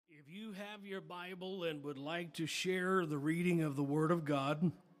have your Bible and would like to share the reading of the Word of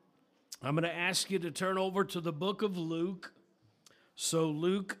God, I'm going to ask you to turn over to the book of Luke. So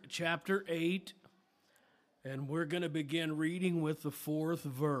Luke chapter 8, and we're going to begin reading with the 4th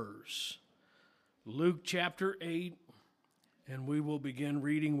verse. Luke chapter 8, and we will begin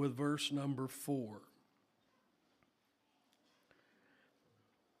reading with verse number 4.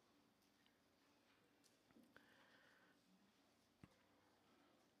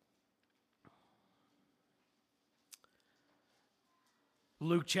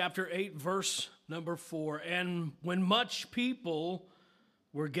 Luke chapter 8, verse number 4. And when much people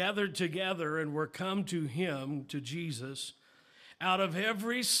were gathered together and were come to him, to Jesus, out of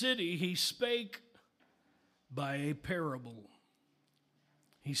every city he spake by a parable.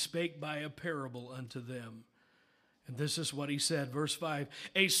 He spake by a parable unto them. And this is what he said, verse 5.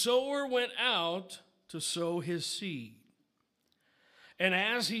 A sower went out to sow his seed. And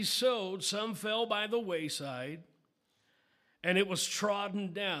as he sowed, some fell by the wayside, and it was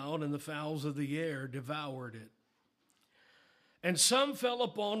trodden down, and the fowls of the air devoured it. And some fell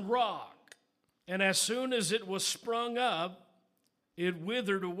upon rock, and as soon as it was sprung up, it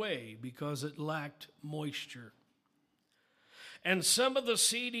withered away because it lacked moisture. And some of the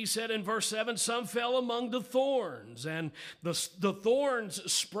seed, he said in verse 7, some fell among the thorns, and the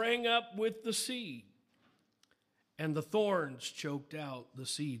thorns sprang up with the seed, and the thorns choked out the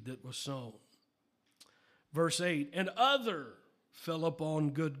seed that was sown. Verse 8, and other fell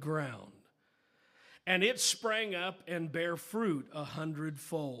upon good ground, and it sprang up and bare fruit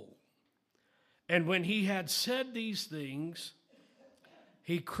 100-fold. And when he had said these things,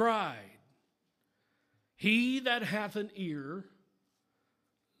 he cried, He that hath an ear,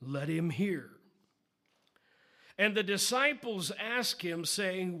 let him hear. And the disciples asked him,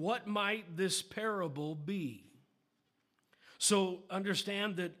 saying, What might this parable be? So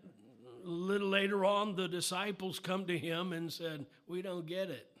understand that a little later on, the disciples come to him and said, We don't get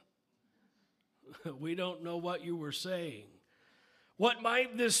it. We don't know what you were saying. What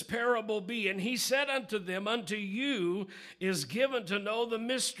might this parable be? And he said unto them, Unto you is given to know the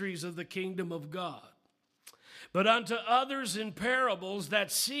mysteries of the kingdom of God. But unto others in parables,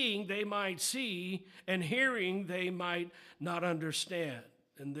 that seeing they might see, and hearing they might not understand.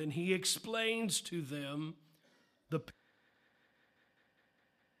 And then he explains to them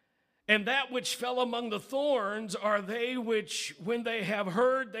And that which fell among the thorns are they which, when they have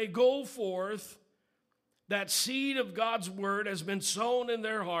heard, they go forth. That seed of God's word has been sown in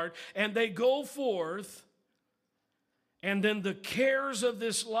their heart, and they go forth, and then the cares of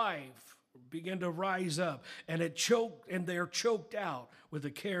this life begin to rise up, and they're choked out with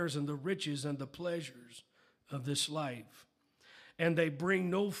the cares and the riches and the pleasures of this life. And they bring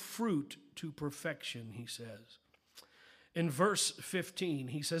no fruit to perfection, he says. In verse 15,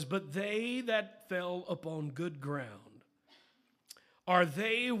 he says, But they that fell upon good ground are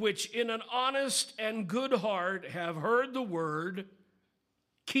they which in an honest and good heart have heard the word,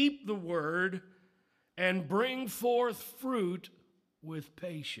 keep the word, and bring forth fruit with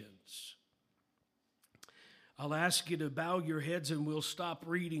patience. I'll ask you to bow your heads, and we'll stop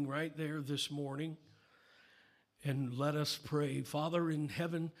reading right there this morning. And let us pray. Father in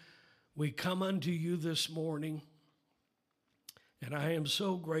heaven, we come unto you this morning. And I am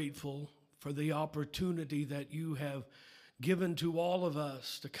so grateful for the opportunity that you have given to all of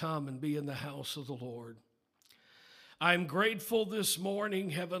us to come and be in the house of the Lord. I'm grateful this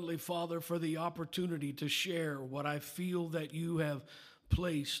morning, Heavenly Father, for the opportunity to share what I feel that you have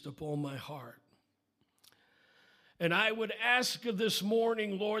placed upon my heart. And I would ask this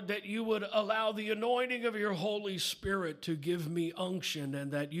morning, Lord, that you would allow the anointing of your Holy Spirit to give me unction,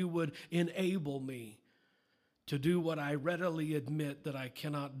 and that you would enable me to do what I readily admit that I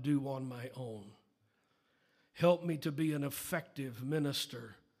cannot do on my own. Help me to be an effective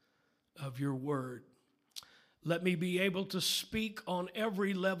minister of your word. Let me be able to speak on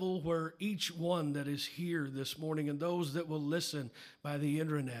every level where each one that is here this morning, and those that will listen by the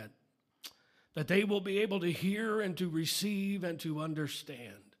internet, that they will be able to hear and to receive and to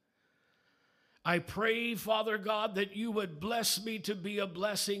understand. I pray, Father God, that you would bless me to be a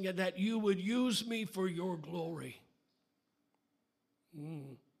blessing, and that you would use me for your glory.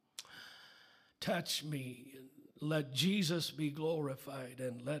 Touch me, and let Jesus be glorified,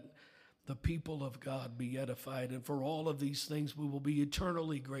 and let the people of God be edified. And for all of these things, we will be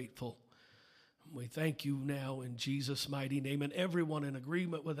eternally grateful. We thank you now in Jesus' mighty name. And everyone in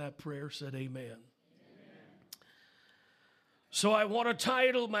agreement with that prayer said amen. So I want to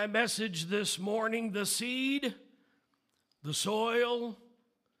title my message this morning, The Seed, the Soil,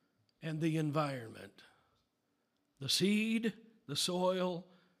 and the Environment. The seed, the soil,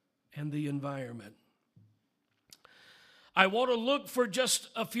 and the environment. I want to look for just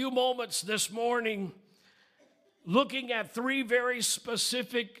a few moments this morning looking at three very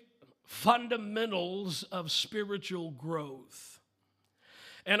specific fundamentals of spiritual growth.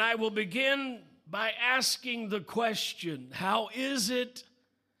 And I will begin by asking the question, how is it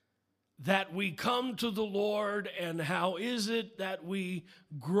that we come to the Lord, and how is it that we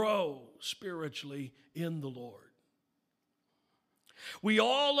grow spiritually in the Lord? We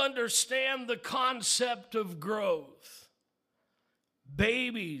all understand the concept of growth.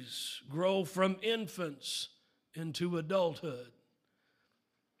 Babies grow from infants into adulthood.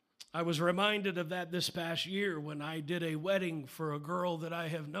 I was reminded of that this past year when I did a wedding for a girl that I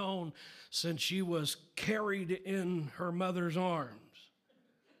have known since she was carried in her mother's arms.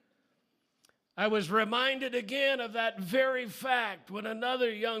 I was reminded again of that very fact when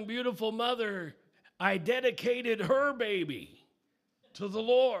another young, beautiful mother, I dedicated her baby to the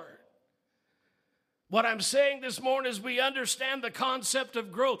Lord. What I'm saying this morning is we understand the concept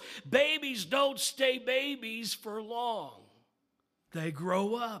of growth. Babies don't stay babies for long. They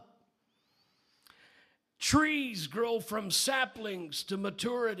grow up. Trees grow from saplings to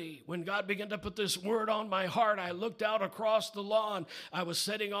maturity. When God began to put this word on my heart, I looked out across the lawn. I was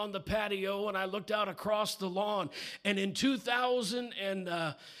sitting on the patio and I looked out across the lawn. And in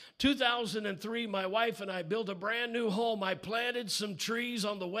 2003, my wife and I built a brand new home. I planted some trees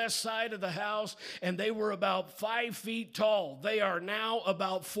on the west side of the house, and they were about 5 feet tall. They are now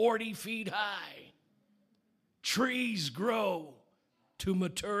about 40 feet high. Trees grow to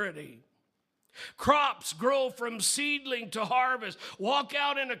maturity. Crops grow from seedling to harvest. Walk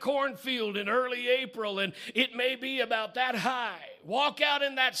out in a cornfield in early April and it may be about that high. Walk out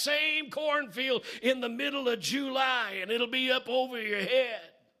in that same cornfield in the middle of July and it'll be up over your head.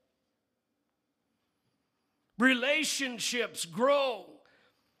 Relationships grow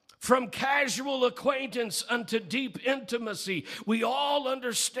from casual acquaintance unto deep intimacy. We all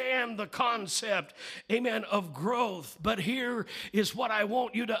understand the concept, amen, of growth. But here is what I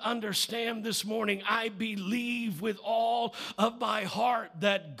want you to understand this morning. I believe with all of my heart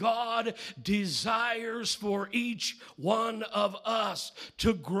that God desires for each one of us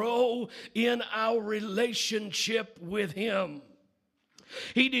to grow in our relationship with Him.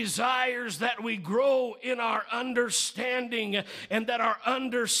 He desires that we grow in our understanding and that our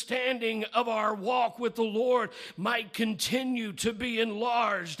understanding of our walk with the Lord might continue to be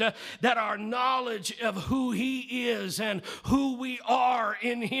enlarged, that our knowledge of who He is and who we are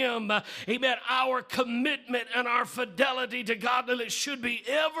in Him, amen, our commitment and our fidelity to godliness should be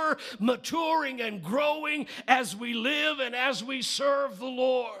ever maturing and growing as we live and as we serve the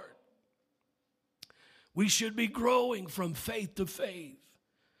Lord. We should be growing from faith to faith,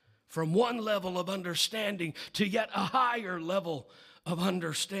 from one level of understanding to yet a higher level of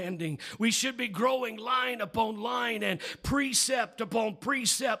understanding. We should be growing line upon line and precept upon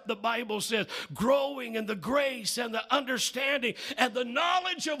precept, the Bible says, growing in the grace and the understanding and the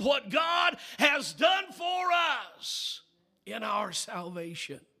knowledge of what God has done for us in our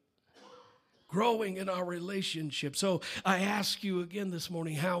salvation. Growing in our relationship. So I ask you again this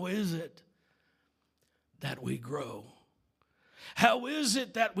morning, how is it that we grow? How is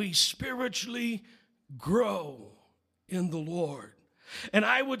it that we spiritually grow in the Lord? And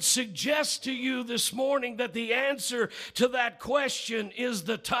I would suggest to you this morning that the answer to that question is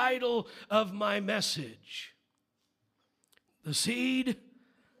the title of my message. The seed,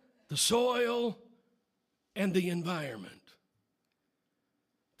 the soil, and the environment.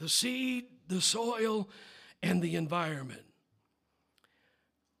 The seed, the soil, and the environment.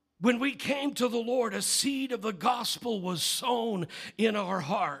 When we came to the Lord, a seed of the gospel was sown in our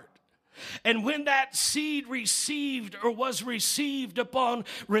heart. And when that seed was received upon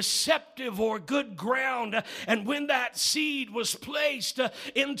receptive or good ground, and when that seed was placed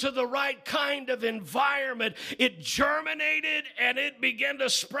into the right kind of environment, it germinated and it began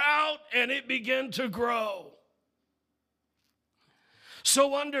to sprout and it began to grow.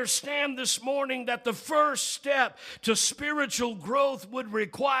 So understand this morning that the first step to spiritual growth would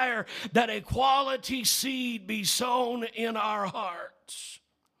require that a quality seed be sown in our hearts.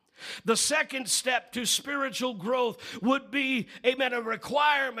 The second step to spiritual growth would be, amen, a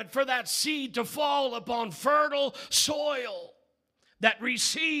requirement for that seed to fall upon fertile soil that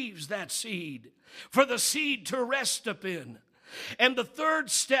receives that seed, for the seed to rest upon. And the third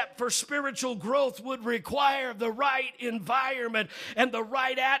step for spiritual growth would require the right environment and the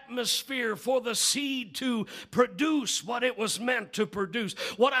right atmosphere for the seed to produce what it was meant to produce.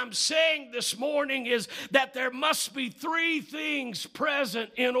 What I'm saying this morning is that there must be three things present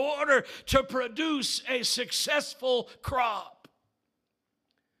in order to produce a successful crop.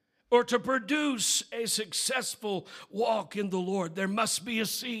 or to produce a successful walk in the Lord, there must be a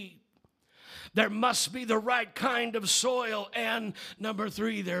seed. There must be the right kind of soil. And number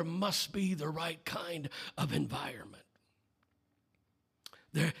 3, there must be the right kind of environment.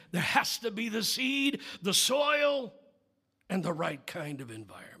 There has to be the seed, the soil, and the right kind of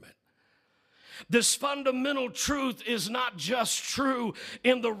environment. This fundamental truth is not just true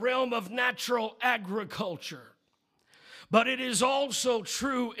in the realm of natural agriculture, but it is also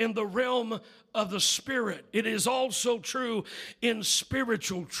true in the realm of the spirit. It is also true in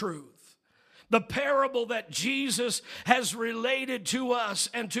spiritual truth. The parable that Jesus has related to us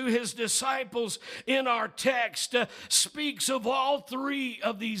and to his disciples in our text speaks of all 3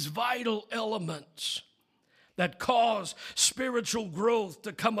 of these vital elements that cause spiritual growth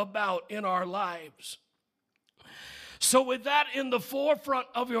to come about in our lives. So with that in the forefront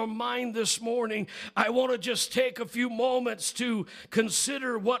of your mind this morning, I want to just take a few moments to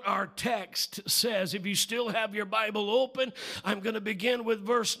consider what our text says. If you still have your Bible open, I'm going to begin with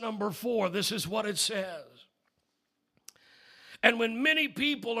verse number 4. This is what it says. And when many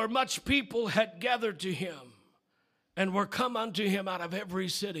people or much people had gathered to him, and were come unto him out of every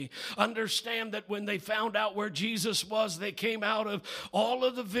city. Understand that when they found out where Jesus was, they came out of all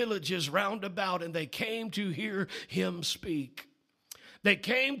of the villages round about, and they came to hear him speak. They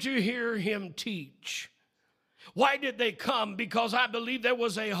came to hear him teach. Why did they come? Because I believe there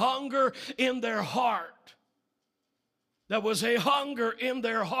was a hunger in their heart. There was a hunger in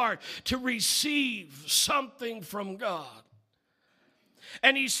their heart to receive something from God.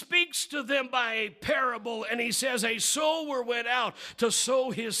 And he speaks to them by a parable, and he says a sower went out to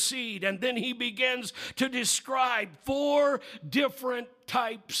sow his seed. And then he begins to describe 4 different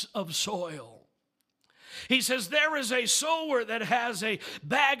types of soil. He says there is a sower that has a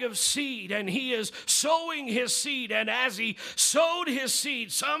bag of seed, and he is sowing his seed. And as he sowed his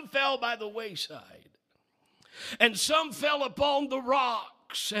seed, some fell by the wayside, and some fell upon the rock.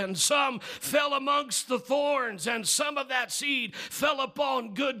 And some fell amongst the thorns, and some of that seed fell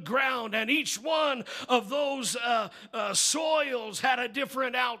upon good ground, and each one of those soils had a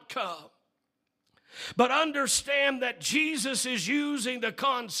different outcome. But understand that Jesus is using the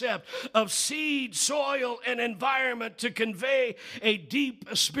concept of seed, soil, and environment to convey a deep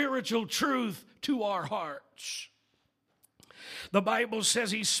spiritual truth to our hearts. The Bible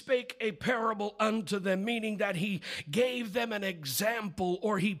says he spake a parable unto them, meaning that he gave them an example,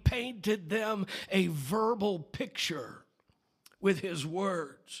 or he painted them a verbal picture with his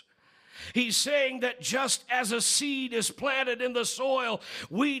words. He's saying that just as a seed is planted in the soil,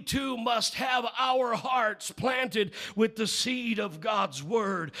 we too must have our hearts planted with the seed of God's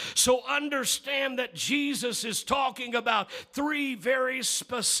word. So understand that Jesus is talking about 3 very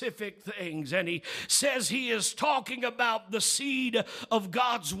specific things. And he says he is talking about the seed of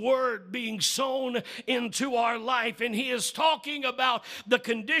God's word being sown into our life. And he is talking about the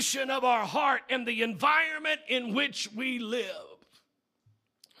condition of our heart and the environment in which we live.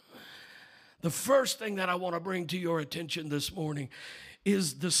 The first thing that I want to bring to your attention this morning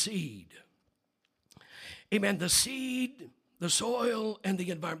is the seed. Amen. The seed, the soil, and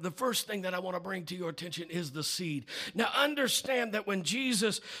the environment. The first thing that I want to bring to your attention is the seed. Now understand that when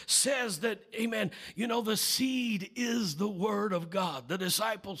Jesus says that, amen, the seed is the word of God. The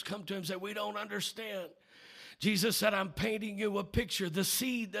disciples come to him and say, we don't understand. Jesus said, I'm painting you a picture. The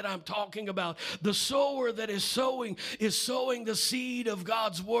seed that I'm talking about, the sower that is sowing the seed of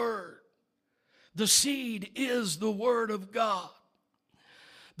God's word. The seed is the word of God.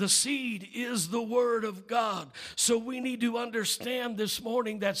 The seed is the word of God. So we need to understand this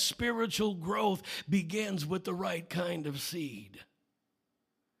morning that spiritual growth begins with the right kind of seed.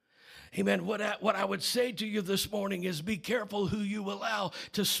 Amen. What I would say to you this morning is be careful who you allow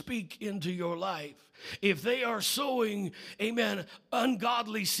to speak into your life. If they are sowing, amen,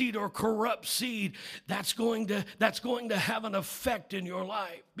 ungodly seed or corrupt seed, that's going to have an effect in your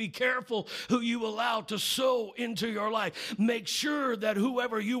life. Be careful who you allow to sow into your life. Make sure that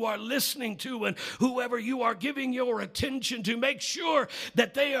whoever you are listening to and whoever you are giving your attention to, make sure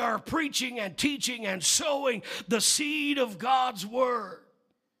that they are preaching and teaching and sowing the seed of God's word.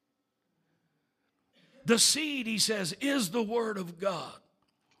 The seed, he says, is the word of God.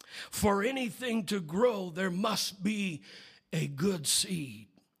 For anything to grow, there must be a good seed.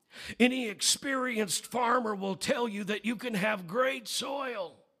 Any experienced farmer will tell you that you can have great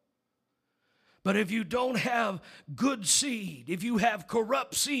soil, but if you don't have good seed, if you have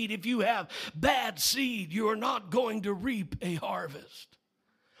corrupt seed, if you have bad seed, you are not going to reap a harvest.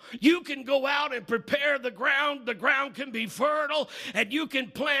 You can go out and prepare the ground can be fertile, and you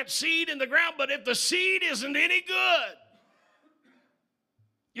can plant seed in the ground, but if the seed isn't any good,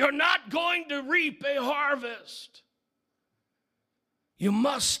 you're not going to reap a harvest. You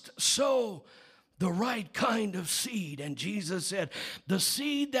must sow the right kind of seed. And Jesus said, the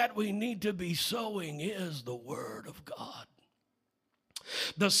seed that we need to be sowing is the Word of God.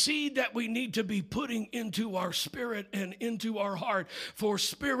 The seed that we need to be putting into our spirit and into our heart for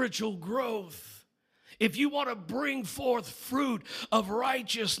spiritual growth. If you want to bring forth fruit of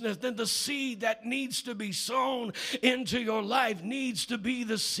righteousness, then the seed that needs to be sown into your life needs to be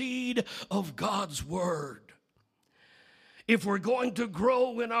the seed of God's Word. If we're going to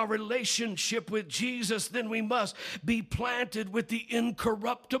grow in our relationship with Jesus, then we must be planted with the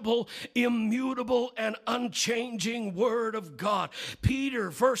incorruptible, immutable, and unchanging Word of God.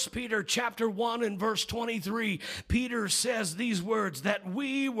 1 Peter chapter 1 and verse 23, Peter says these words, that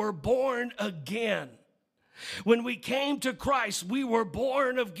we were born again. When we came to Christ, we were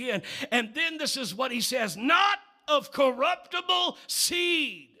born again. And then this is what he says, not of corruptible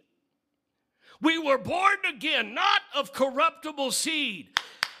seed. We were born again, not of corruptible seed,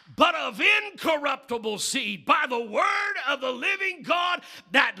 but of incorruptible seed, by the word of the living God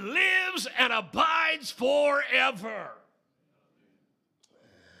that lives and abides forever.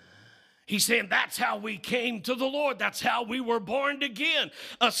 He's saying that's how we came to the Lord. That's how we were born again.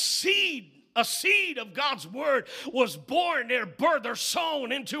 A seed of God's word was born, they're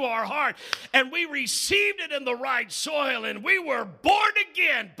sown into our heart, and we received it in the right soil, and we were born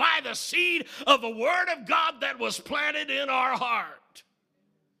again by the seed of the word of God that was planted in our heart.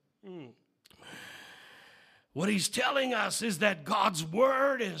 What he's telling us is that God's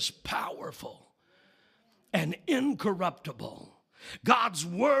word is powerful and incorruptible. God's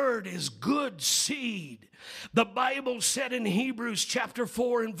word is good seed. The Bible said in Hebrews chapter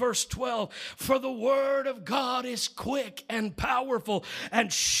 4 and verse 12, for the word of God is quick and powerful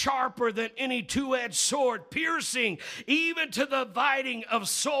and sharper than any two-edged sword, piercing even to the dividing of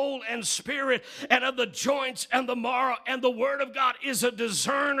soul and spirit and of the joints and the marrow. And the word of God is a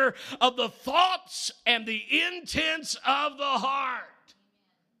discerner of the thoughts and the intents of the heart.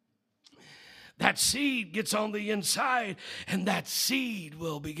 That seed gets on the inside, and that seed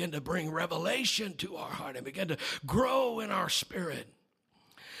will begin to bring revelation to our heart and begin to grow in our spirit.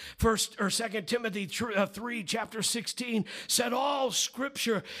 2 Timothy 3, chapter 16 said, all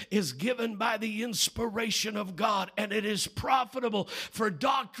scripture is given by the inspiration of God, and it is profitable for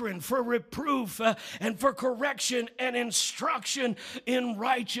doctrine, for reproof, and for correction and instruction in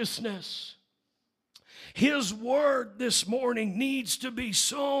righteousness. His word this morning needs to be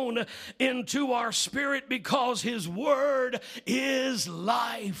sown into our spirit because his word is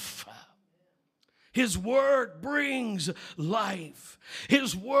life. His word brings life.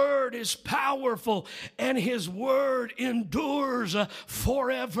 His word is powerful, and his word endures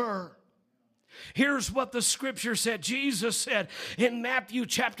forever. Here's what the scripture said. Jesus said in Matthew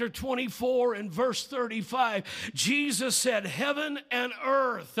chapter 24 and verse 35, Jesus said, heaven and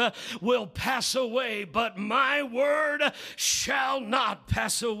earth will pass away, but my word shall not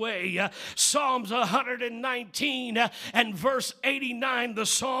pass away. Psalms 119 and verse 89, the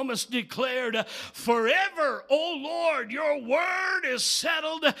psalmist declared, forever, O Lord, your word is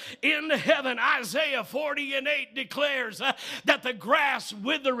settled in heaven. Isaiah 40 and 8 declares that the grass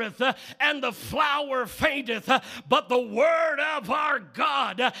withereth and the flower fainteth, but the word of our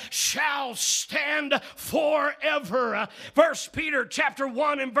God shall stand forever. 1 Peter chapter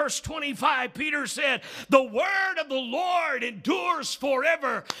 1 and verse 25, Peter said, the word of the Lord endures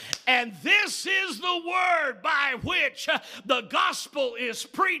forever, and this is the word by which the gospel is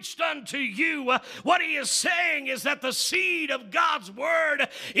preached unto you. What he is saying is that the seed of God's word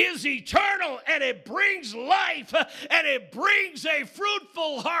is eternal, and it brings life, and it brings a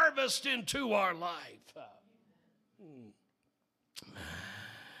fruitful harvest into our life.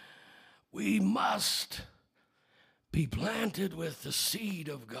 We must be planted with the seed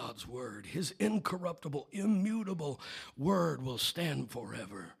of God's word. His incorruptible, immutable word will stand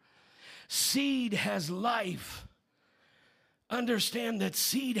forever. Seed has life. Understand that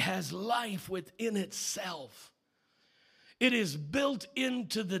seed has life within itself. It is built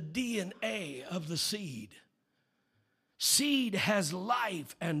into the DNA of the seed. Seed has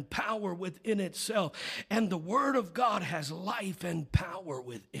life and power within itself, and the word of God has life and power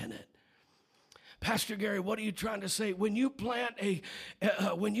within it. Pastor Gary, what are you trying to say? When you plant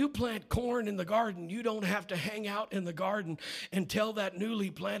corn in the garden, you don't have to hang out in the garden and tell that newly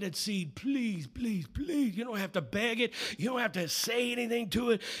planted seed, please, please, please. You don't have to beg it. You don't have to say anything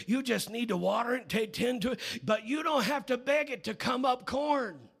to it. You just need to water it and tend to it. But you don't have to beg it to come up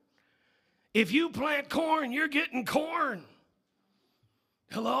corn. If you plant corn, you're getting corn.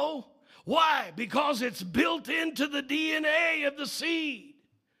 Hello? Why? Because it's built into the DNA of the seed.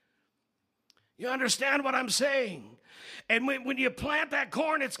 You understand what I'm saying? And when you plant that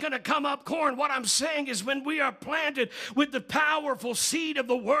corn, it's going to come up corn. What I'm saying is when we are planted with the powerful seed of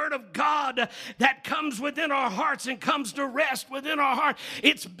the Word of God that comes within our hearts and comes to rest within our heart,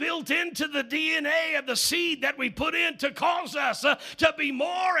 it's built into the DNA of the seed that we put in to cause us to be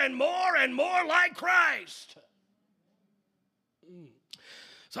more and more and more like Christ.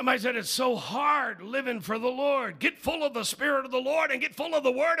 Somebody said it's so hard living for the Lord. Get full of the Spirit of the Lord and get full of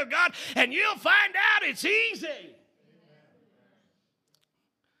the Word of God, and you'll find out it's easy.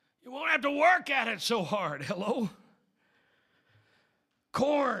 You won't have to work at it so hard. Hello?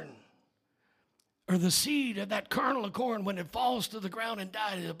 Corn, or the seed of that kernel of corn, when it falls to the ground and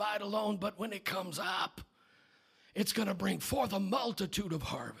dies, it abide alone. But when it comes up, it's going to bring forth a multitude of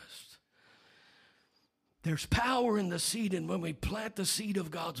harvest. There's power in the seed, and when we plant the seed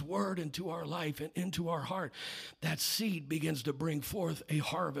of God's Word into our life and into our heart, that seed begins to bring forth a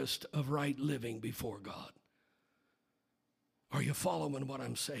harvest of right living before God. Are you following what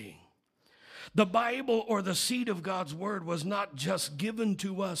I'm saying? The Bible, or the seed of God's Word, was not just given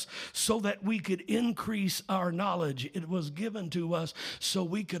to us so that we could increase our knowledge. It was given to us so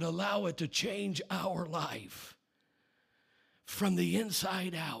we could allow it to change our life from the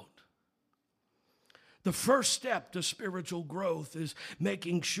inside out. The first step to spiritual growth is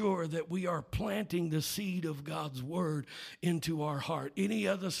making sure that we are planting the seed of God's Word into our heart. Any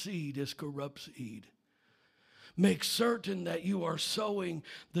other seed is corrupt seed. Make certain that you are sowing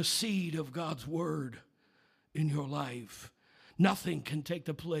the seed of God's Word in your life. Nothing can take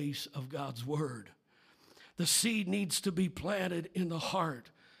the place of God's Word. The seed needs to be planted in the heart.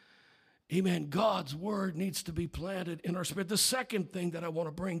 Amen. God's Word needs to be planted in our spirit. The second thing that I want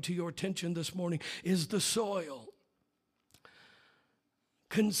to bring to your attention this morning is the soil.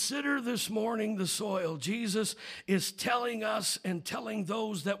 Consider this morning the soil. Jesus is telling us and telling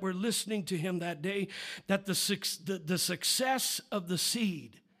those that were listening to him that day that the success of the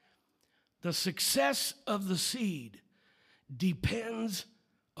seed, depends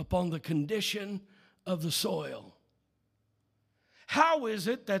upon the condition of the soil. How is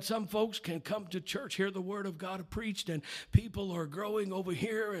it that some folks can come to church, hear the Word of God preached, and people are growing over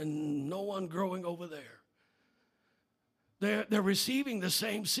here and no one growing over there? They're receiving the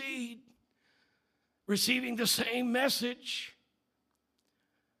same seed, receiving the same message.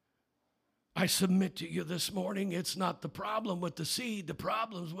 I submit to you this morning, it's not the problem with the seed, the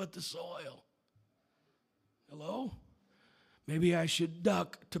problem's with the soil. Hello? Maybe I should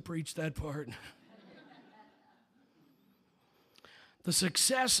duck to preach that part. The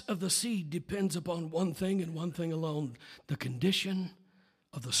success of the seed depends upon one thing and one thing alone: the condition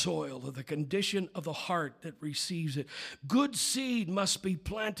of the soil, or the condition of the heart that receives it. Good seed must be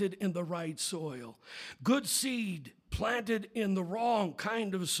planted in the right soil. Good seed planted in the wrong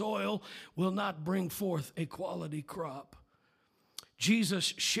kind of soil will not bring forth a quality crop.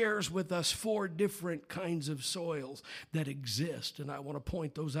 Jesus shares with us 4 different kinds of soils that exist, and I want to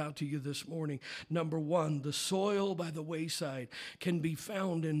point those out to you this morning. Number 1, the soil by the wayside can be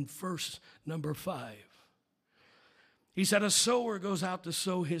found in verse number 5. He said, a sower goes out to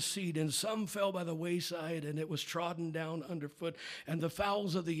sow his seed, and some fell by the wayside, and it was trodden down underfoot, and the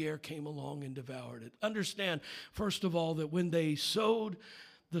fowls of the air came along and devoured it. Understand, first of all, that when they sowed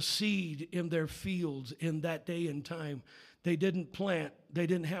the seed in their fields in that day and time, they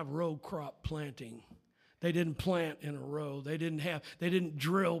didn't have row crop planting. They didn't plant in a row. They didn't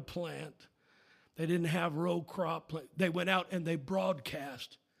drill plant. They didn't have row crop plant. They went out and they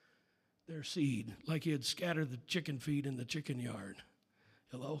broadcast their seed like you had scattered the chicken feed in the chicken yard.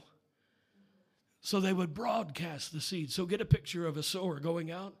 Hello? So they would broadcast the seed. So get a picture of a sower going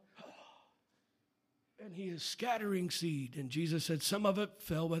out, and he is scattering seed. And Jesus said some of it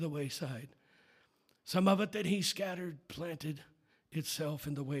fell by the wayside. Some of it that he scattered planted itself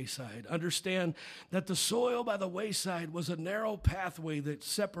in the wayside. Understand that the soil by the wayside was a narrow pathway that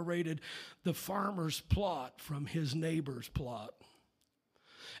separated the farmer's plot from his neighbor's plot.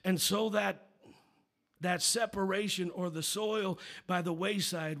 And so that separation, or the soil by the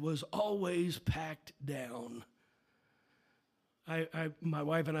wayside, was always packed down. My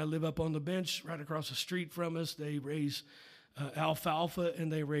wife and I live up on the bench right across the street from us. They raise alfalfa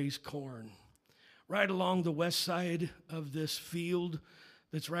and they raise corn. Right along the west side of this field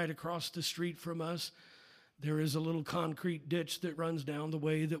that's right across the street from us, there is a little concrete ditch that runs down the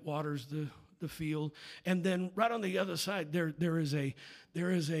way that waters the field. And then right on the other side, there is a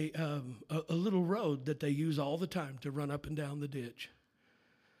little road that they use all the time to run up and down the ditch.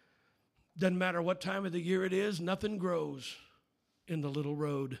 Doesn't matter what time of the year it is, nothing grows in the little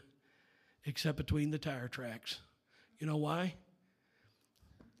road except between the tire tracks. You know why?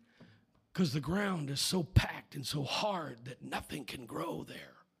 because the ground is so packed and so hard that nothing can grow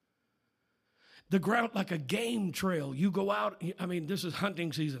there. The ground, like a game trail. You go out, I mean, this is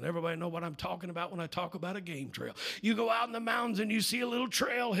hunting season. Everybody know what I'm talking about when I talk about a game trail. You go out in the mountains and you see a little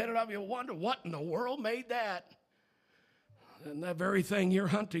trail headed up. You wonder what in the world made that. And that very thing you're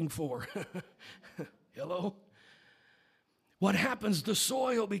hunting for. Hello? What happens, the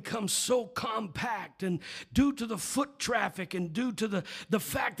soil becomes so compact, and due to the foot traffic and due to the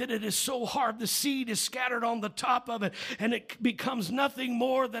fact that it is so hard, the seed is scattered on the top of it, and it becomes nothing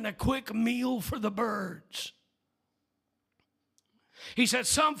more than a quick meal for the birds. He said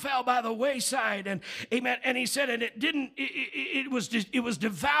some fell by the wayside, and amen. And he said, and it was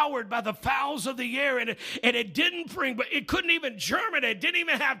devoured by the fowls of the air, and it didn't bring, but it couldn't even germinate. It didn't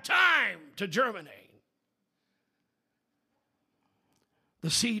even have time to germinate. The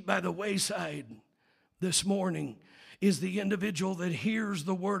seed by the wayside this morning is the individual that hears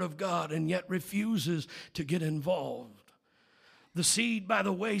the word of God and yet refuses to get involved. The seed by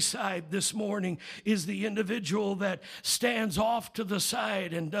the wayside this morning is the individual that stands off to the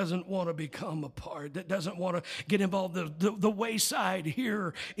side and doesn't want to become a part, that doesn't want to get involved. The wayside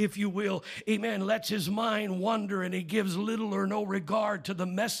here, if you will, amen, lets his mind wander, and he gives little or no regard to the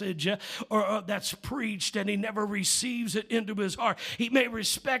message that's preached, and he never receives it into his heart. He may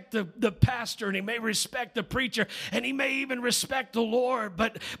respect the pastor, and he may respect the preacher, and he may even respect the Lord,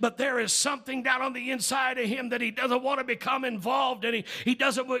 but there is something down on the inside of him that he doesn't want to become involved, and he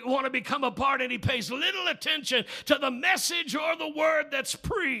doesn't want to become a part, and he pays little attention to the message or the word that's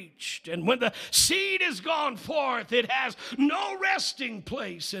preached. And when the seed is gone forth, it has no resting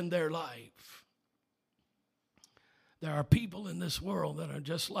place in their life. There are people in this world that are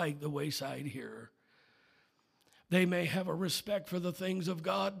just like the wayside here. They may have a respect for the things of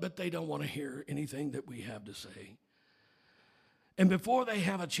God, but they don't want to hear anything that we have to say. And before they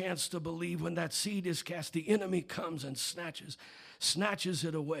have a chance to believe, when that seed is cast, the enemy comes and snatches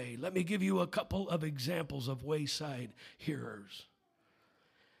it away. Let me give you a couple of examples of wayside hearers.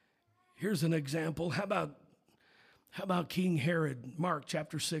 Here's an example. How about King Herod? Mark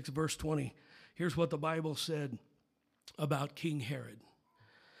chapter 6, verse 20. Here's what the Bible said about King Herod.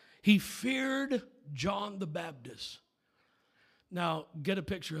 He feared John the Baptist. Now, get a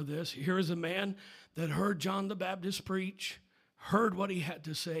picture of this. Here is a man that heard John the Baptist preach, heard what he had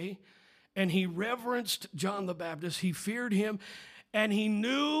to say, and he reverenced John the Baptist. He feared him, and he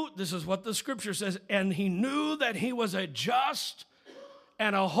knew, this is what the scripture says, and he knew that he was a just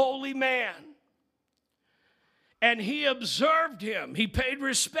and a holy man. And he observed him. He paid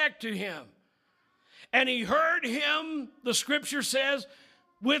respect to him. And he heard him, the scripture says,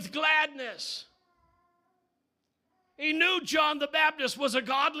 with gladness. He knew John the Baptist was a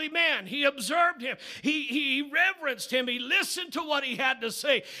godly man. He observed him. He reverenced him. He listened to what he had to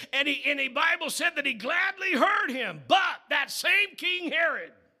say. And the Bible said that he gladly heard him. But that same King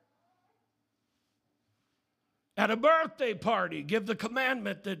Herod, at a birthday party, give the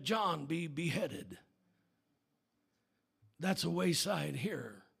commandment that John be beheaded. That's a wayside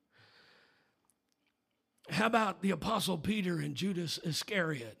hearer. How about the Apostle Peter and Judas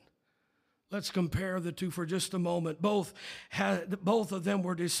Iscariot? Let's compare the two for just a moment. Both of them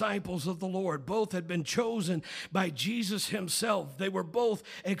were disciples of the Lord. Both had been chosen by Jesus himself. They were both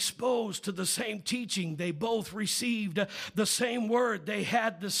exposed to the same teaching. They both received the same word. They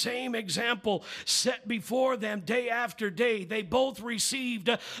had the same example set before them day after day. They both received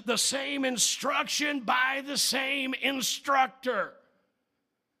the same instruction by the same instructor.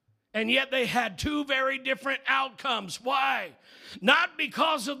 And yet they had two very different outcomes. Why? Not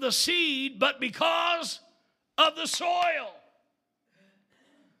because of the seed, but because of the soil.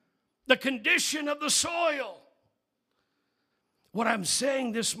 The condition of the soil. What I'm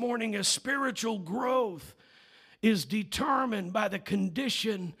saying this morning is spiritual growth is determined by the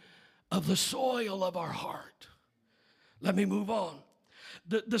condition of the soil of our heart. Let me move on.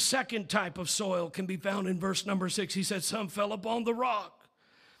 The second type of soil can be found in verse number 6. He said, some fell upon the rock.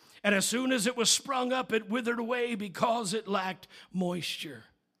 And as soon as it was sprung up, it withered away because it lacked moisture.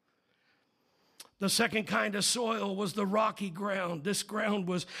 The second kind of soil was the rocky ground. This ground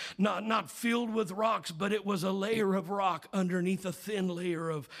was not filled with rocks, but it was a layer of rock underneath a thin layer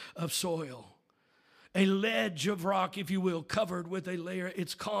of soil. A ledge of rock, if you will, covered with a layer.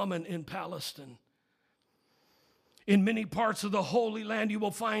 It's common in Palestine. In many parts of the Holy Land, you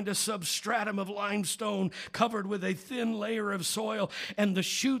will find a substratum of limestone covered with a thin layer of soil, and the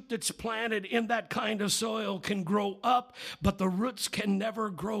shoot that's planted in that kind of soil can grow up, but the roots can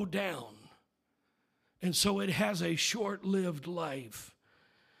never grow down. And so it has a short-lived life.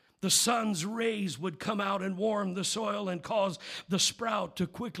 The sun's rays would come out and warm the soil and cause the sprout to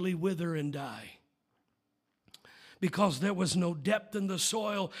quickly wither and die. Because there was no depth in the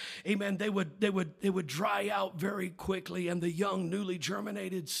soil, amen, they would dry out very quickly, and the young, newly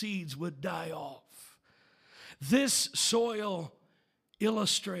germinated seeds would die off. This soil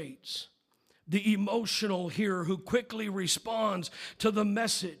illustrates the emotional hearer who quickly responds to the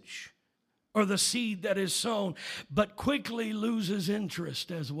message or the seed that is sown, but quickly loses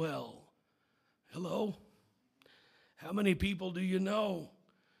interest as well. Hello? How many people do you know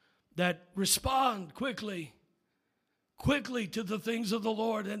that respond quickly to the things of the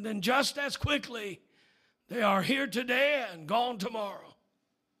Lord, and then just as quickly they are here today and gone tomorrow?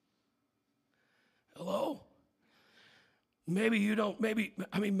 Hello? Maybe you don't, maybe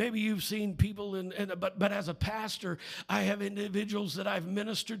you've seen people, but as a pastor, I have individuals that I've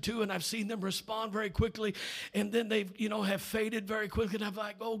ministered to, and I've seen them respond very quickly, and then they've, have faded very quickly, and I'm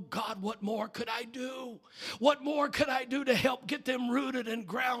like, oh God, what more could I do? What more could I do to help get them rooted and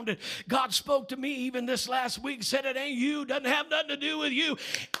grounded? God spoke to me even this last week, said it ain't you, doesn't have nothing to do with you.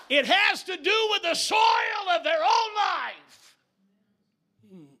 It has to do with the soil of their own life.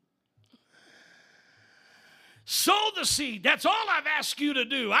 Sow the seed. That's all I've asked you to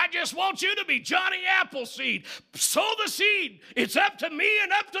do. I just want you to be Johnny Appleseed. Sow the seed. It's up to me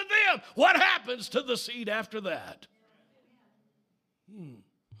and up to them. What happens to the seed after that?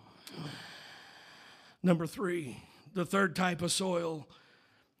 Number 3, the third type of soil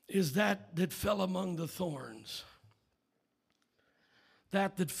is that fell among the thorns.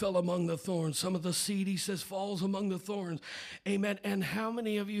 That fell among the thorns. Some of the seed, he says, falls among the thorns. Amen. And how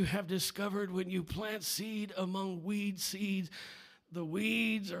many of you have discovered when you plant seed among weed seeds, the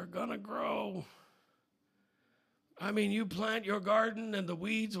weeds are going to grow? I mean, you plant your garden and the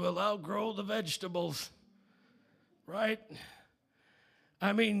weeds will outgrow the vegetables, right?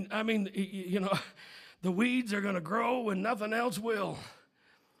 I mean, the weeds are going to grow and nothing else will.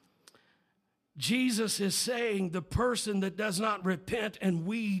 Jesus is saying the person that does not repent and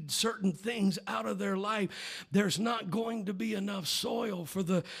weed certain things out of their life, there's not going to be enough soil for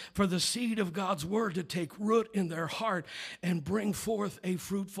the seed of God's word to take root in their heart and bring forth a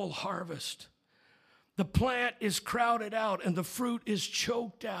fruitful harvest. The plant is crowded out and the fruit is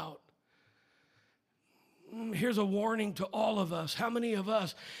choked out. Here's a warning to all of us. How many of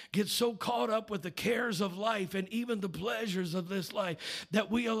us get so caught up with the cares of life and even the pleasures of this life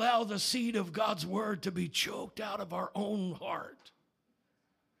that we allow the seed of God's word to be choked out of our own heart?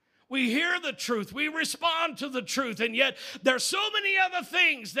 We hear the truth, we respond to the truth, and yet there's so many other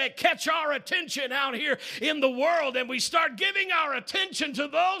things that catch our attention out here in the world, and we start giving our attention to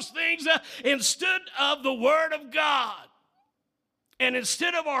those things instead of the word of God and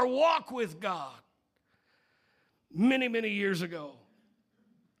instead of our walk with God. Many years ago,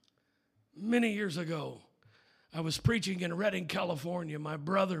 I was preaching in Redding, California. My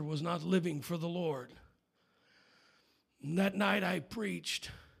brother was not living for the Lord. And that night I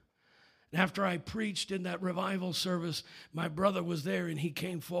preached. And after I preached in that revival service, my brother was there and he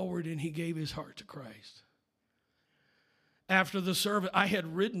came forward and he gave his heart to Christ. After the service, I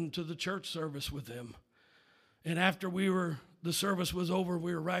had ridden to the church service with him. And after the service was over,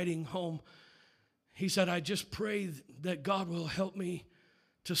 we were riding home. He said, I just pray that God will help me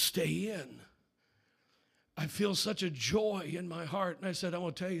to stay in. I feel such a joy in my heart. And I said, I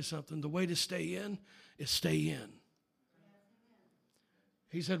want to tell you something. The way to stay in is stay in.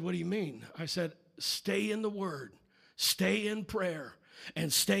 He said, what do you mean? I said, stay in the word, stay in prayer,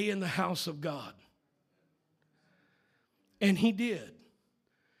 and stay in the house of God. And he did.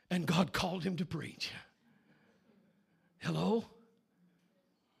 And God called him to preach. Hello?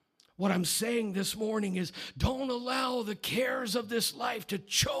 What I'm saying this morning is don't allow the cares of this life to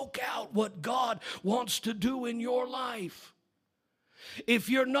choke out what God wants to do in your life. If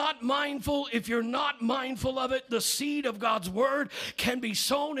you're not mindful of it, the seed of God's word can be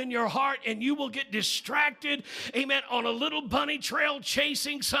sown in your heart and you will get distracted, amen, on a little bunny trail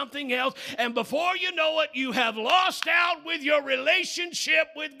chasing something else. And before you know it, you have lost out with your relationship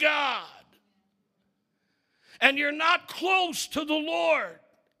with God. And you're not close to the Lord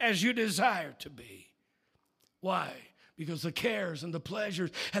as you desire to be. Why? Because the cares and the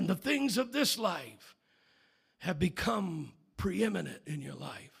pleasures and the things of this life have become preeminent in your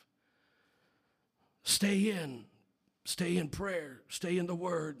life. Stay in prayer, stay in the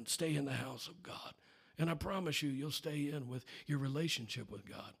word, and stay in the house of God. And I promise you'll stay in with your relationship with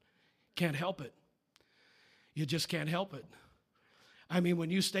God. Can't help it. You just can't help it. I mean, when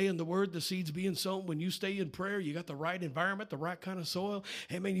you stay in the word, the seed's being sown. When you stay in prayer, you got the right environment, the right kind of soil.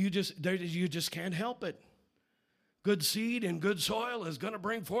 I mean, you just can't help it. Good seed in good soil is going to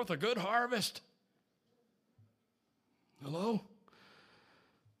bring forth a good harvest. Hello?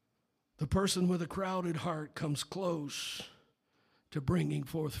 The person with a crowded heart comes close to bringing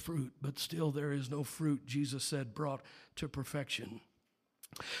forth fruit, but still there is no fruit, Jesus said, brought to perfection.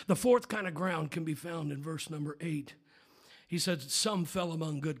 The fourth kind of ground can be found in verse number 8. He said, some fell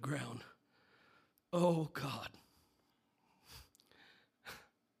among good ground. Oh, God.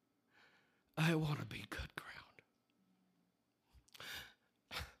 I want to be good ground.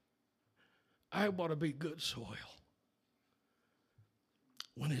 I want to be good soil.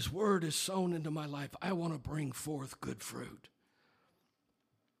 When His word is sown into my life, I want to bring forth good fruit.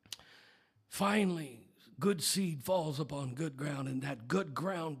 Finally, good seed falls upon good ground, and that good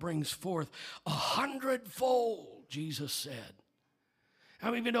ground brings forth 100-fold, Jesus said. How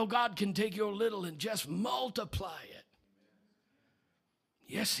many of you know God can take your little and just multiply it?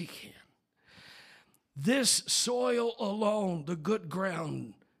 Yes, He can. This soil alone, the good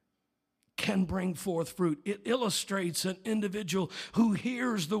ground, can bring forth fruit. It illustrates an individual who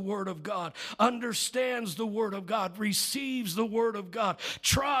hears the word of God, understands the word of God, receives the word of God,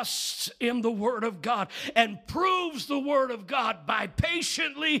 trusts in the word of God, and proves the word of God by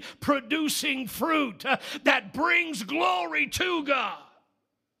patiently producing fruit that brings glory to God.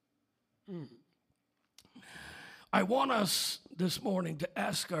 I want us this morning to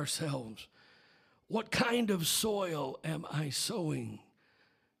ask ourselves, what kind of soil am I sowing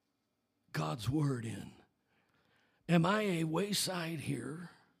God's word in? Am I a wayside hearer?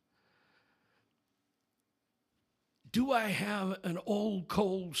 Do I have an old,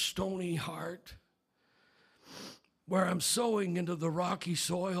 cold, stony heart where I'm sowing into the rocky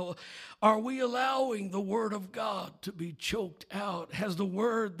soil? Are we allowing the word of God to be choked out? Has the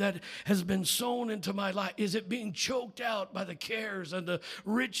word that has been sown into my life, is it being choked out by the cares and the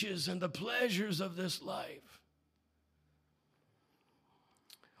riches and the pleasures of this life?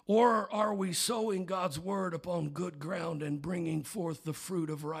 Or are we sowing God's word upon good ground and bringing forth the fruit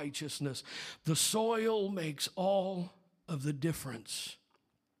of righteousness? The soil makes all of the difference.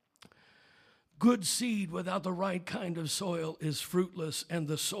 Good seed without the right kind of soil is fruitless, and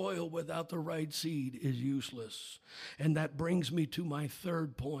the soil without the right seed is useless. And that brings me to my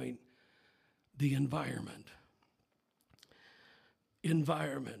third point, the environment.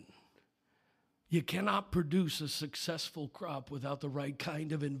 Environment. You cannot produce a successful crop without the right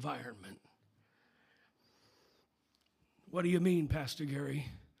kind of environment. What do you mean, Pastor Gary?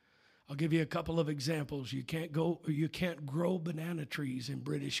 I'll give you a couple of examples. You can't grow banana trees in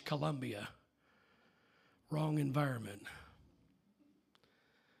British Columbia. Wrong environment.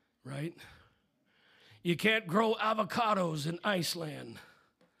 Right? You can't grow avocados in Iceland.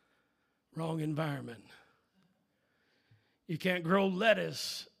 Wrong environment. You can't grow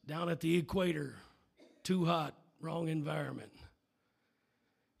lettuce down at the equator. Too hot. Wrong environment.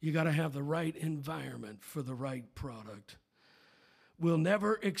 You got to have the right environment for the right product. We'll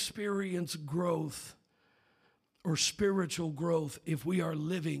never experience growth or spiritual growth if we are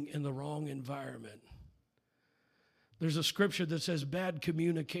living in the wrong environment. There's a scripture that says bad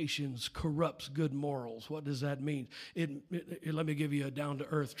communications corrupts good morals. What does that mean? Let me give you a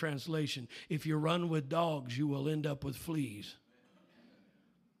down-to-earth translation. If you run with dogs, you will end up with fleas.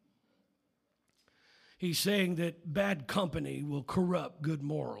 He's saying that bad company will corrupt good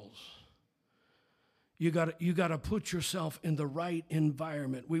morals. You got to put yourself in the right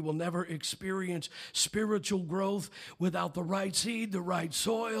environment. We will never experience spiritual growth without the right seed, the right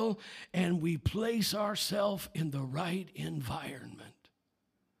soil, and we place ourselves in the right environment.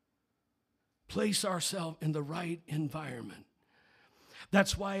 Place ourselves in the right environment.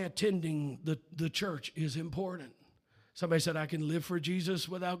 That's why attending the church is important. Somebody said, I can live for Jesus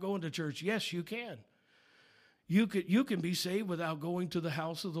without going to church. Yes, you can. You can be saved without going to the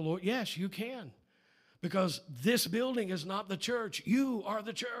house of the Lord. Yes, you can. Because this building is not the church. You are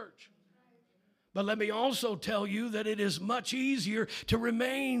the church. But let me also tell you that it is much easier to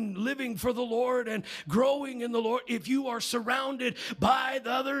remain living for the Lord and growing in the Lord if you are surrounded by the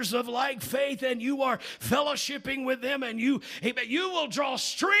others of like faith and you are fellowshipping with them, and you will draw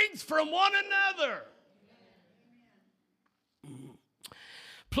strength from one another.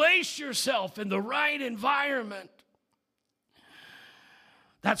 Place yourself in the right environment.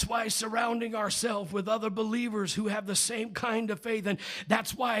 That's why surrounding ourselves with other believers who have the same kind of faith, and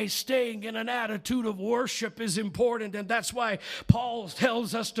that's why staying in an attitude of worship is important, and that's why Paul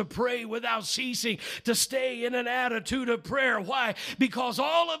tells us to pray without ceasing, to stay in an attitude of prayer. Why? Because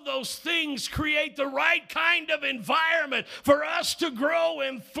all of those things create the right kind of environment for us to grow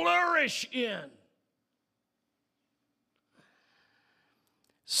and flourish in.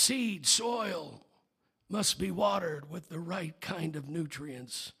 Seed, soil, must be watered with the right kind of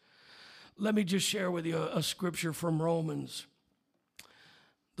nutrients. Let me just share with you a scripture from Romans.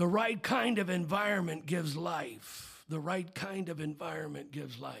 The right kind of environment gives life. The right kind of environment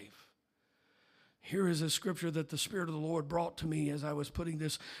gives life. Here is a scripture that the Spirit of the Lord brought to me as I was putting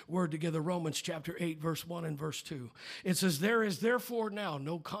this word together. Romans chapter 8, verse 1 and verse 2. It says, there is therefore now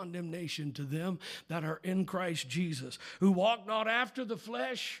no condemnation to them that are in Christ Jesus, who walk not after the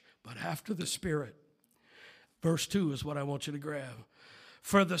flesh, but after the Spirit. Verse 2 is what I want you to grab.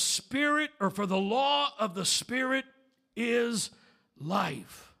 For the Spirit, or for the law of the Spirit is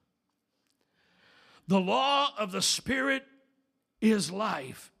life. The law of the Spirit is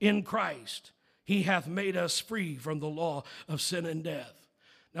life in Christ. He hath made us free from the law of sin and death.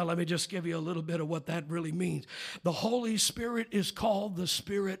 Now let me just give you a little bit of what that really means. The Holy Spirit is called the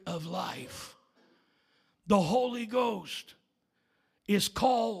Spirit of life. The Holy Ghost is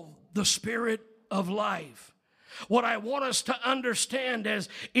called the Spirit of life. What I want us to understand is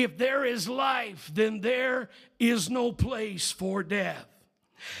if there is life, then there is no place for death.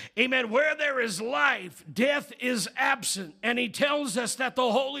 Amen. Where there is life, death is absent. And he tells us that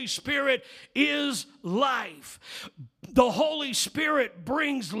the Holy Spirit is life. The Holy Spirit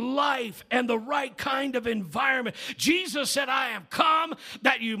brings life and the right kind of environment. Jesus said, I have come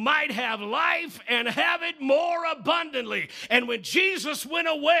that you might have life and have it more abundantly. And when Jesus went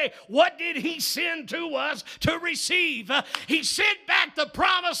away, what did he send to us to receive? He sent back the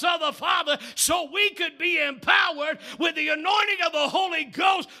promise of the Father so we could be empowered with the anointing of the Holy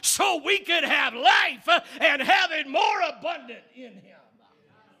Ghost so we could have life and have it more abundant in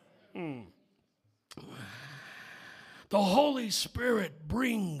him. The Holy Spirit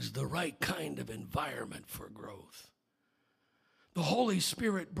brings the right kind of environment for growth. The Holy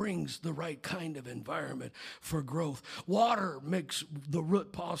Spirit brings the right kind of environment for growth. Water makes the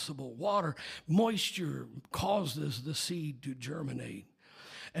root possible. Water, moisture causes the seed to germinate.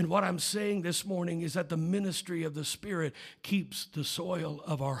 And what I'm saying this morning is that the ministry of the Spirit keeps the soil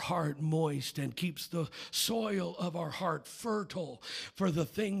of our heart moist and keeps the soil of our heart fertile for the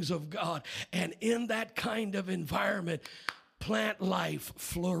things of God. And in that kind of environment, plant life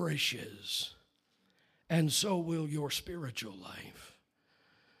flourishes. And so will your spiritual life.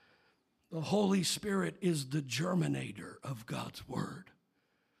 The Holy Spirit is the germinator of God's Word.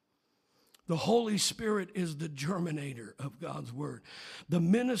 The Holy Spirit is the germinator of God's Word. The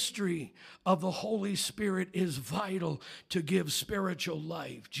ministry of the Holy Spirit is vital to give spiritual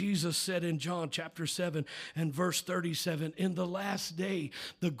life. Jesus said in John chapter 7 and verse 37, in the last day,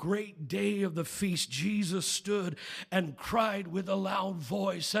 the great day of the feast, Jesus stood and cried with a loud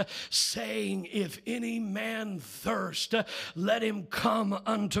voice, saying, if any man thirst, let him come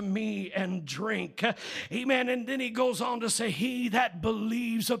unto me and drink. Amen. And then he goes on to say, he that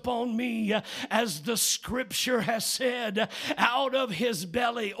believes upon me, as the scripture has said, out of his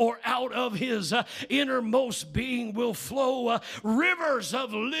belly or out of his innermost being will flow rivers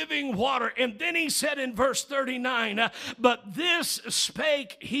of living water. And then he said in verse 39, but this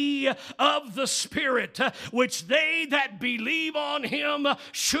spake he of the Spirit, which they that believe on him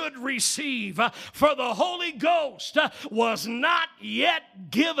should receive. For the Holy Ghost was not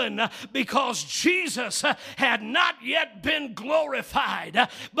yet given because Jesus had not yet been glorified.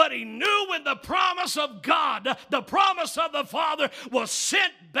 But he knew when the promise of God, the promise of the Father was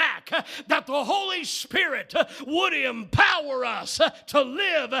sent back, that the Holy Spirit would empower us to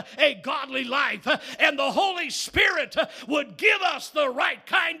live a godly life. And the Holy Spirit would give us the right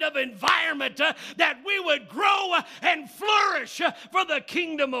kind of environment that we would grow and flourish for the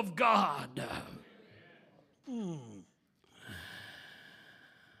kingdom of God.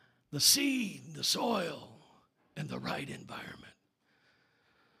 The seed, the soil, and the right environment.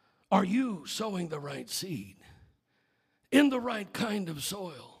 Are you sowing the right seed in the right kind of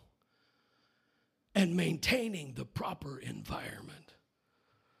soil and maintaining the proper environment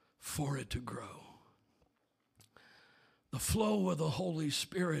for it to grow? The flow of the Holy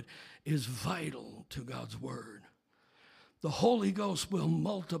Spirit is vital to God's Word. The Holy Ghost will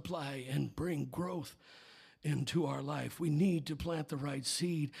multiply and bring growth into our life. We need to plant the right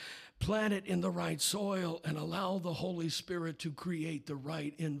seed, plant it in the right soil, and allow the Holy Spirit to create the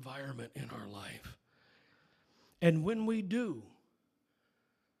right environment in our life. And when we do,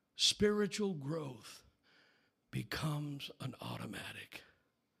 spiritual growth becomes an automatic.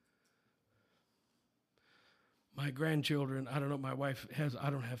 My grandchildren, I don't know, my wife has, I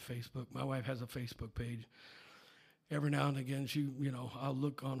don't have Facebook. My wife has a Facebook page. Every now and again, I'll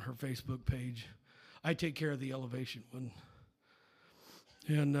look on her Facebook page. I take care of the elevation one.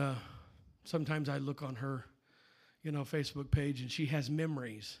 And sometimes I look on her, Facebook page, and she has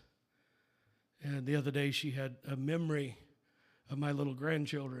memories. And the other day she had a memory of my little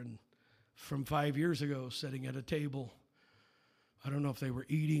grandchildren from 5 years ago sitting at a table. I don't know if they were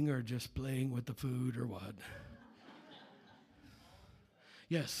eating or just playing with the food or what.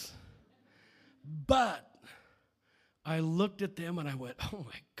 Yes. But I looked at them and I went, oh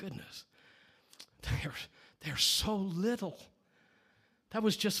my goodness, they're so little. That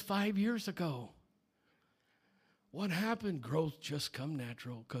was just 5 years ago. What happened? Growth just come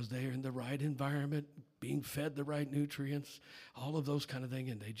natural because they're in the right environment, being fed the right nutrients, all of those kind of things,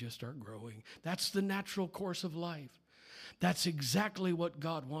 and they just start growing. That's the natural course of life. That's exactly what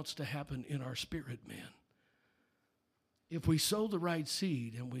God wants to happen in our spirit, man. If we sow the right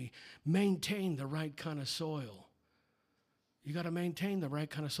seed and we maintain the right kind of soil, you got to maintain the right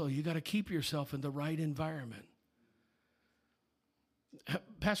kind of soil. You got to keep yourself in the right environment.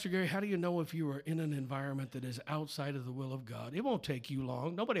 Pastor Gary, how do you know if you are in an environment that is outside of the will of God? It won't take you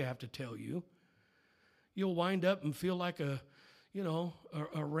long. Nobody will have to tell you. You'll wind up and feel like a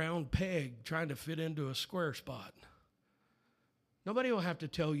round peg trying to fit into a square spot. Nobody will have to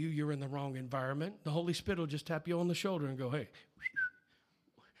tell you you're in the wrong environment. The Holy Spirit will just tap you on the shoulder and go, hey,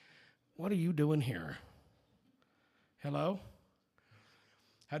 what are you doing here? Hello?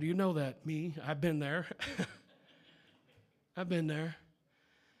 How do you know that? Me? I've been there. I've been there.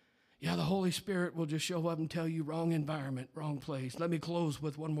 Yeah, the Holy Spirit will just show up and tell you wrong environment, wrong place. Let me close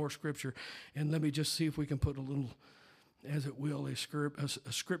with one more scripture, and let me just see if we can put a little, as it will, a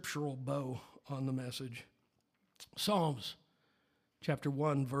scriptural bow on the message. Psalms chapter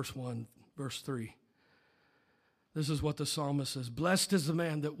 1, verse 3. This is what the psalmist says. Blessed is the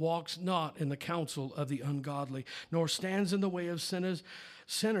man that walks not in the counsel of the ungodly, nor stands in the way of sinners,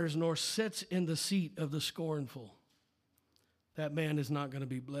 nor sits in the seat of the scornful. That man is not going to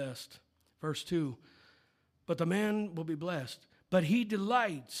be blessed. Verse 2, but the man will be blessed, but he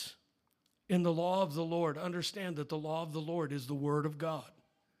delights in the law of the Lord. Understand that the law of the Lord is the word of God.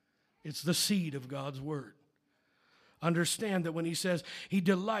 It's the seed of God's word. Understand that when he says he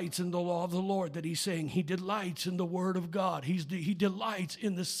delights in the law of the Lord, that he's saying he delights in the word of God. He delights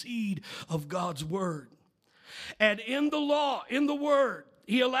in the seed of God's word. And in the law, in the word,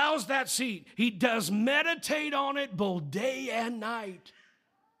 he allows that seed. He does meditate on it both day and night.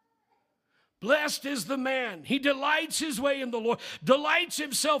 Blessed is the man. He delights his way in the Lord, delights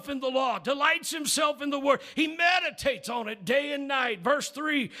himself in the law, delights himself in the word. He meditates on it day and night. Verse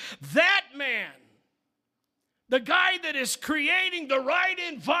 3, that man, the guy that is creating the right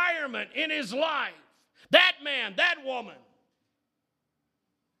environment in his life, that man, that woman.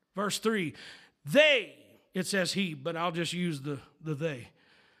 Verse 3, they, it says he, but I'll just use the they,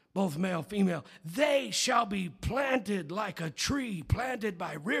 both male, female. They shall be planted like a tree planted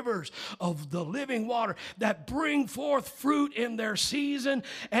by rivers of the living water that bring forth fruit in their season,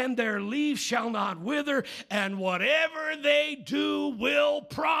 and their leaves shall not wither, and whatever they do will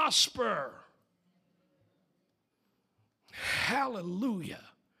prosper. Hallelujah.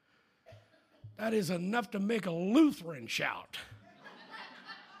 That is enough to make a Lutheran shout.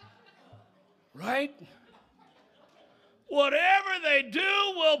 Right? Whatever they do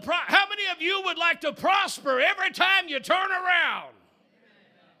will prosper. How many of you would like to prosper every time you turn around?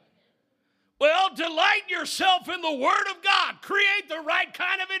 Well, delight yourself in the Word of God. Create the right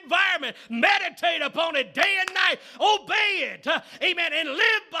kind of environment. Meditate upon it day and night. Obey it. Amen. And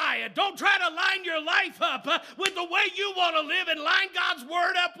live by it. Don't try to line your life up with the way you want to live and line God's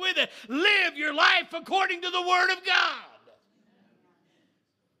Word up with it. Live your life according to the Word of God.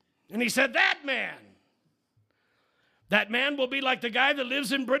 And he said, that man will be like the guy that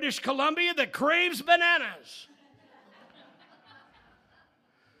lives in British Columbia that craves bananas.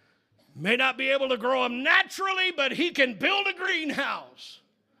 May not be able to grow them naturally, but he can build a greenhouse.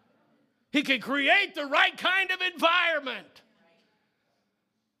 He can create the right kind of environment.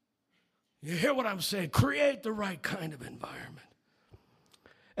 You hear what I'm saying? Create the right kind of environment.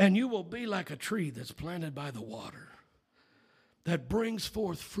 And you will be like a tree that's planted by the water, that brings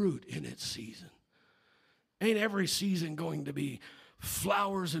forth fruit in its season. Ain't every season going to be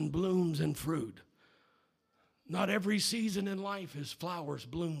flowers and blooms and fruit. Not every season in life is flowers,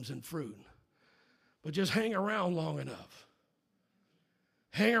 blooms, and fruit. But just hang around long enough.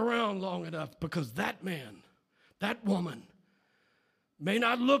 Hang around long enough, because that man, that woman, may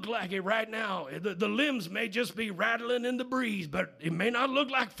not look like it right now. The limbs may just be rattling in the breeze, but it may not look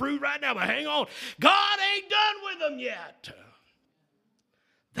like fruit right now. But hang on. God ain't done with them yet.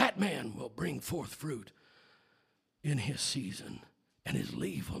 That man will bring forth fruit in his season, and his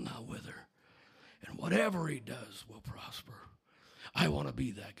leaf will not wither. And whatever he does will prosper. I want to be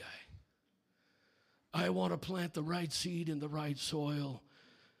that guy. I want to plant the right seed in the right soil.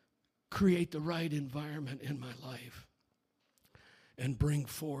 create the right environment in my life and bring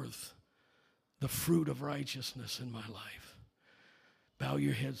forth the fruit of righteousness in my life. Bow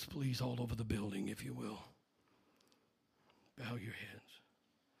your heads, please, all over the building, if you will. Bow your heads.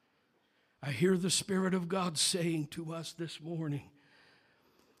 I hear the Spirit of God saying to us this morning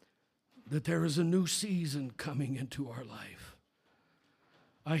that there is a new season coming into our life.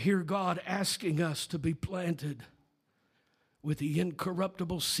 I hear God asking us to be planted with the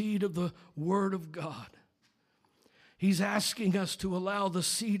incorruptible seed of the Word of God. He's asking us to allow the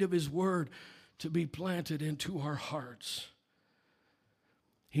seed of His Word to be planted into our hearts.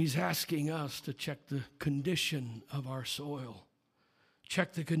 He's asking us to check the condition of our soil,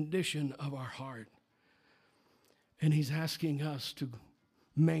 check the condition of our heart. And He's asking us to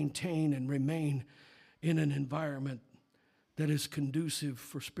maintain and remain in an environment that is conducive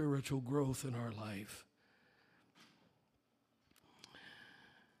for spiritual growth in our life.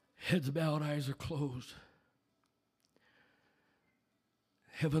 Heads bowed, eyes are closed.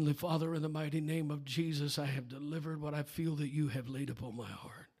 Heavenly Father, in the mighty name of Jesus, I have delivered what I feel that you have laid upon my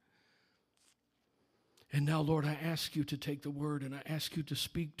heart. And now, Lord, I ask you to take the word and I ask you to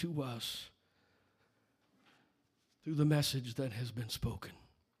speak to us through the message that has been spoken.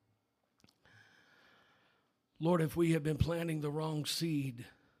 Lord, if we have been planting the wrong seed,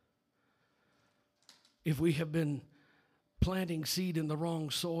 if we have been planting seed in the wrong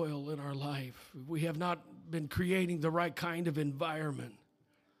soil in our life, if we have not been creating the right kind of environment,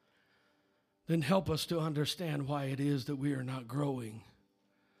 then help us to understand why it is that we are not growing.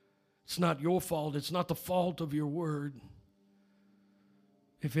 It's not your fault. It's not the fault of your word.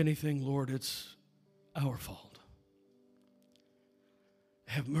 If anything, Lord, it's our fault.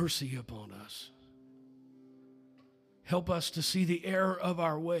 Have mercy upon us. Help us to see the error of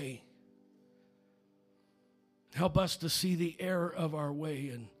our way. Help us to see the error of our way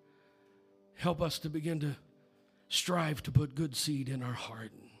and help us to begin to strive to put good seed in our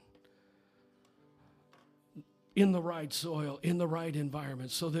heart, in the right soil, in the right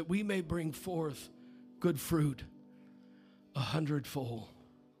environment, so that we may bring forth good fruit 100-fold.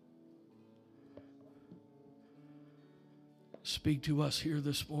 Speak to us here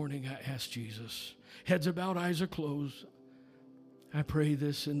this morning, I ask Jesus. Heads are bowed, eyes are closed. I pray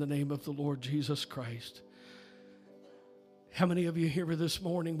this in the name of the Lord Jesus Christ. How many of you here this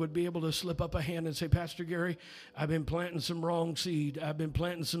morning would be able to slip up a hand and say, Pastor Gary, I've been planting some wrong seed. I've been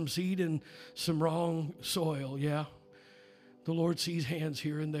planting some seed in some wrong soil. Yeah. The Lord sees hands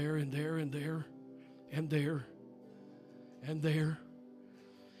here and there and there and there and there and there.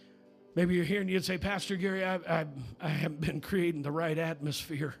 Maybe you're here and you'd say, Pastor Gary, I haven't been creating the right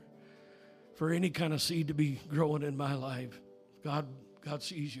atmosphere for any kind of seed to be growing in my life. God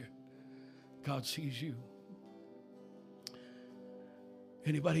sees you. God sees you.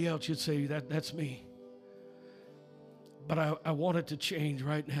 Anybody else, you'd say, that's me. But I want it to change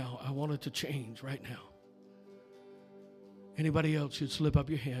right now. I want it to change right now. Anybody else, you'd slip up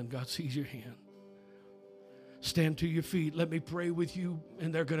your hand. God sees your hand. Stand to your feet. Let me pray with you,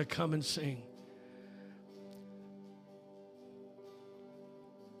 and they're going to come and sing.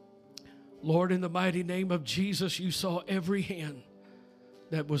 Lord, in the mighty name of Jesus, you saw every hand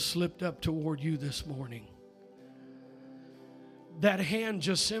that was slipped up toward you this morning. That hand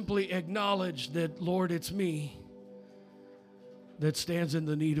just simply acknowledged that, Lord, it's me that stands in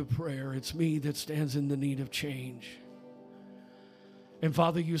the need of prayer. It's me that stands in the need of change. And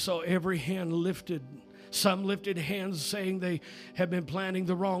Father, you saw every hand lifted. Some lifted hands saying they have been planting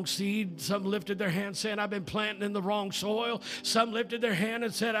the wrong seed. Some lifted their hands saying, I've been planting in the wrong soil. Some lifted their hand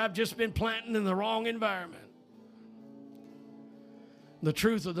and said, I've just been planting in the wrong environment. The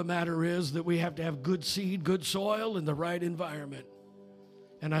truth of the matter is that we have to have good seed, good soil, and the right environment.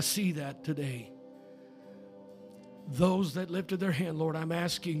 And I see that today. Those that lifted their hand, Lord, I'm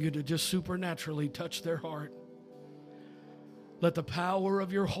asking you to just supernaturally touch their heart. Let the power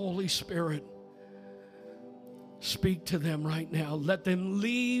of your Holy Spirit speak to them right now. Let them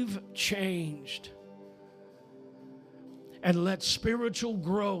leave changed. And let spiritual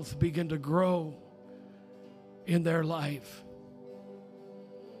growth begin to grow in their life.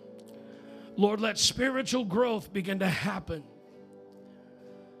 Lord, let spiritual growth begin to happen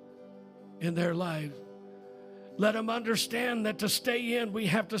in their life. Let them understand that to stay in, we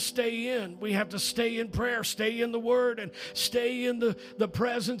have to stay in. We have to stay in prayer, stay in the Word, and stay in the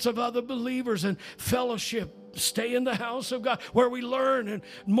presence of other believers and fellowship. Stay in the house of God where we learn and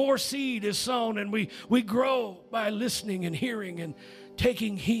more seed is sown and we grow by listening and hearing and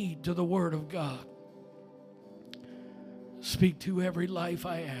taking heed to the Word of God. Speak to every life,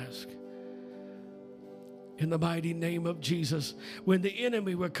 I ask. In the mighty name of Jesus, when the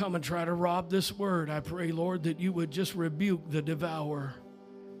enemy would come and try to rob this word, I pray, Lord, that you would just rebuke the devourer,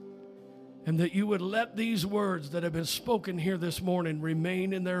 and that you would let these words that have been spoken here this morning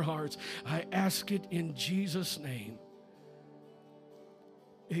remain in their hearts. I ask it in Jesus' name.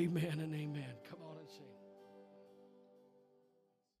 Amen and amen. Come on.